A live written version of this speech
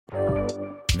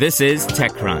This is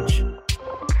TechCrunch.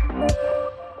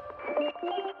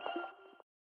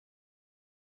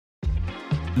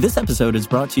 This episode is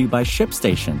brought to you by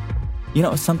ShipStation. You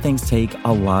know, some things take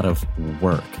a lot of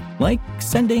work, like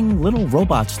sending little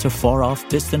robots to far-off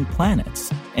distant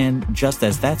planets. And just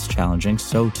as that's challenging,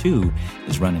 so too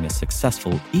is running a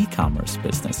successful e-commerce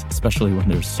business, especially when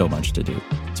there's so much to do.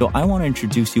 So I want to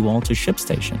introduce you all to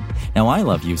ShipStation. Now, I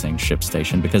love using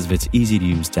ShipStation because of its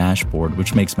easy-to-use dashboard,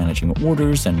 which makes managing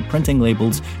orders and printing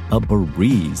labels a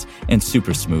breeze and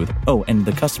super smooth. Oh, and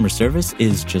the customer service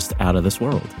is just out of this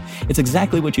world. It's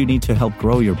exactly what you need to help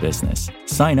grow your business.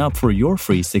 Sign up for your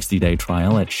free 60-day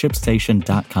trial at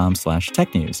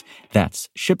shipstation.com/technews. That's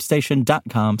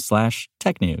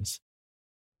shipstation.com/technews.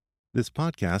 This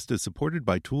podcast is supported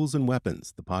by Tools and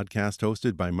Weapons, the podcast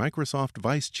hosted by Microsoft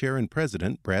Vice Chair and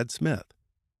President Brad Smith.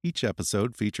 Each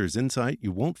episode features insight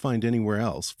you won't find anywhere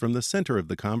else from the center of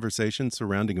the conversation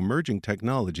surrounding emerging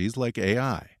technologies like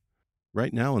AI.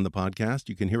 Right now in the podcast,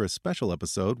 you can hear a special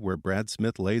episode where Brad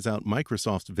Smith lays out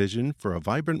Microsoft's vision for a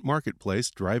vibrant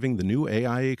marketplace driving the new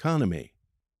AI economy.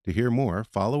 To hear more,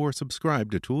 follow or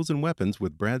subscribe to Tools and Weapons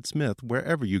with Brad Smith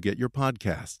wherever you get your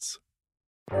podcasts.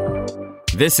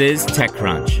 This is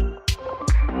TechCrunch.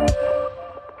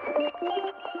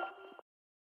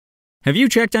 Have you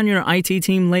checked on your IT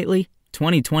team lately?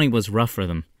 2020 was rough for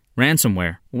them.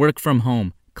 Ransomware, work from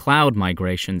home, cloud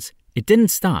migrations. It didn't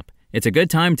stop. It's a good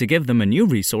time to give them a new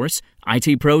resource,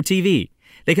 IT Pro TV.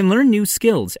 They can learn new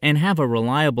skills and have a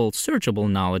reliable,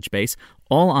 searchable knowledge base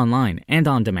all online and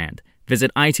on demand.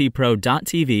 Visit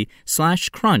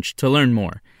itpro.tv/crunch to learn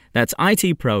more. That's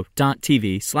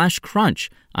itpro.tv/crunch,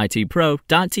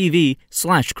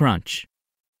 itpro.tv/crunch.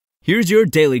 Here's your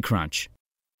Daily Crunch.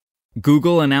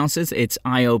 Google announces its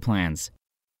I/O plans.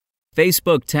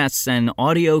 Facebook tests an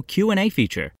audio Q&A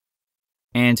feature.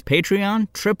 And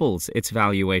Patreon triples its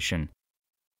valuation.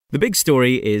 The big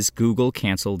story is Google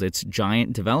canceled its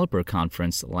giant developer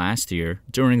conference last year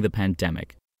during the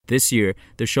pandemic. This year,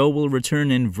 the show will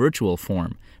return in virtual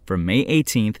form from May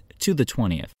 18th to the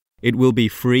 20th. It will be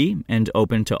free and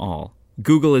open to all.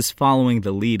 Google is following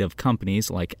the lead of companies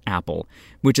like Apple,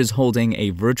 which is holding a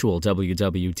virtual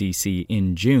WWDC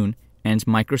in June, and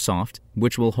Microsoft,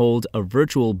 which will hold a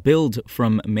virtual build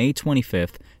from May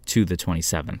 25th to the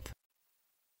 27th.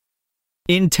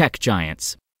 In tech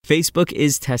giants, Facebook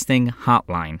is testing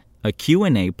Hotline, a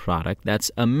Q&A product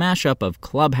that's a mashup of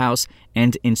Clubhouse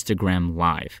and Instagram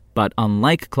Live. But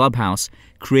unlike Clubhouse,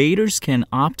 creators can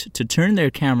opt to turn their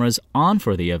cameras on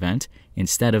for the event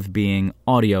instead of being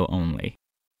audio only.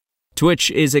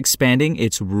 Twitch is expanding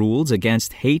its rules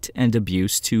against hate and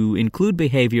abuse to include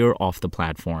behavior off the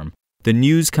platform. The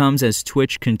news comes as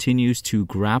Twitch continues to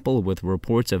grapple with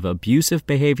reports of abusive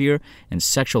behavior and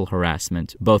sexual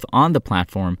harassment, both on the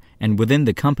platform and within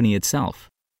the company itself.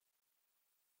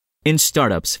 In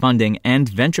startups, funding, and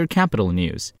venture capital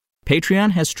news,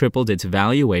 Patreon has tripled its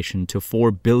valuation to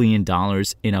 $4 billion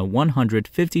in a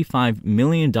 $155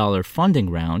 million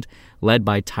funding round led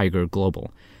by Tiger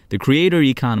Global, the creator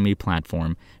economy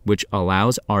platform, which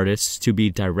allows artists to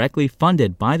be directly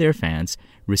funded by their fans,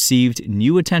 received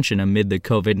new attention amid the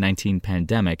COVID-19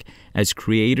 pandemic as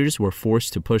creators were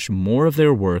forced to push more of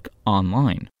their work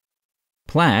online.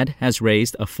 Plaid has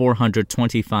raised a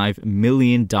 $425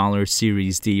 million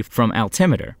Series D from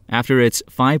Altimeter after its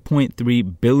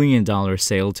 $5.3 billion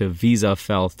sale to Visa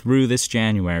fell through this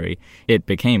January. It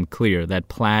became clear that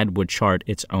Plaid would chart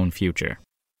its own future.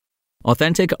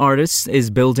 Authentic Artists is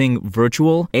building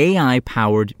virtual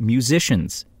AI-powered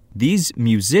musicians. These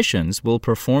musicians will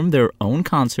perform their own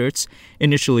concerts,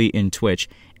 initially in Twitch,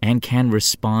 and can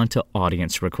respond to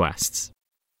audience requests.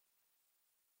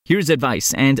 Here's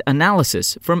advice and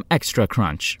analysis from Extra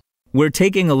Crunch. We're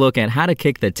taking a look at how to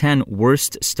kick the 10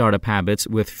 worst startup habits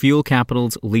with Fuel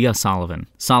Capital's Leah Sullivan.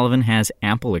 Sullivan has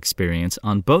ample experience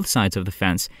on both sides of the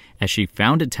fence as she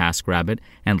founded TaskRabbit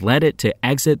and led it to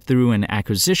exit through an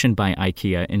acquisition by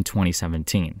IKEA in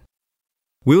 2017.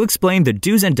 We'll explain the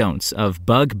do's and don'ts of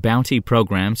bug bounty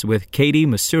programs with Katie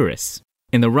Masuris.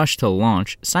 In the rush to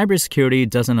launch, cybersecurity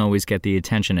doesn't always get the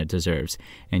attention it deserves,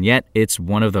 and yet it's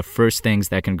one of the first things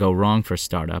that can go wrong for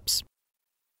startups.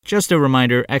 Just a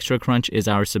reminder, Extra Crunch is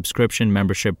our subscription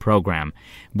membership program,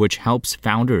 which helps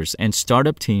founders and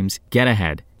startup teams get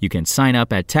ahead. You can sign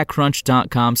up at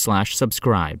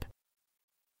techcrunch.com/subscribe.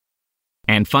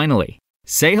 And finally,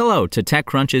 say hello to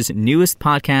TechCrunch's newest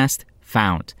podcast,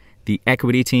 Found. The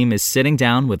equity team is sitting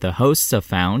down with the hosts of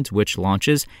Found, which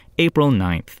launches April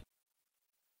 9th.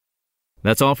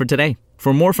 That's all for today.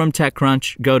 For more from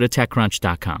TechCrunch, go to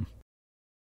TechCrunch.com.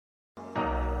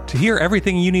 To hear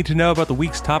everything you need to know about the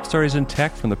week's top stories in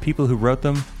tech from the people who wrote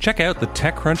them, check out the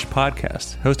TechCrunch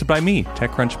podcast, hosted by me,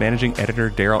 TechCrunch managing editor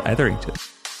Daryl Etherington.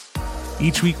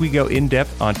 Each week we go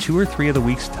in-depth on 2 or 3 of the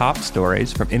week's top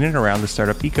stories from in and around the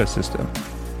startup ecosystem,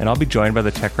 and I'll be joined by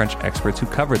the TechCrunch experts who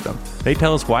covered them. They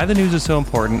tell us why the news is so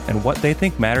important and what they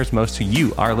think matters most to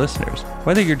you, our listeners,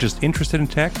 whether you're just interested in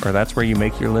tech or that's where you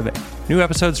make your living. New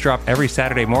episodes drop every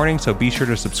Saturday morning, so be sure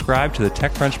to subscribe to the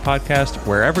TechCrunch podcast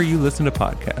wherever you listen to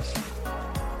podcasts.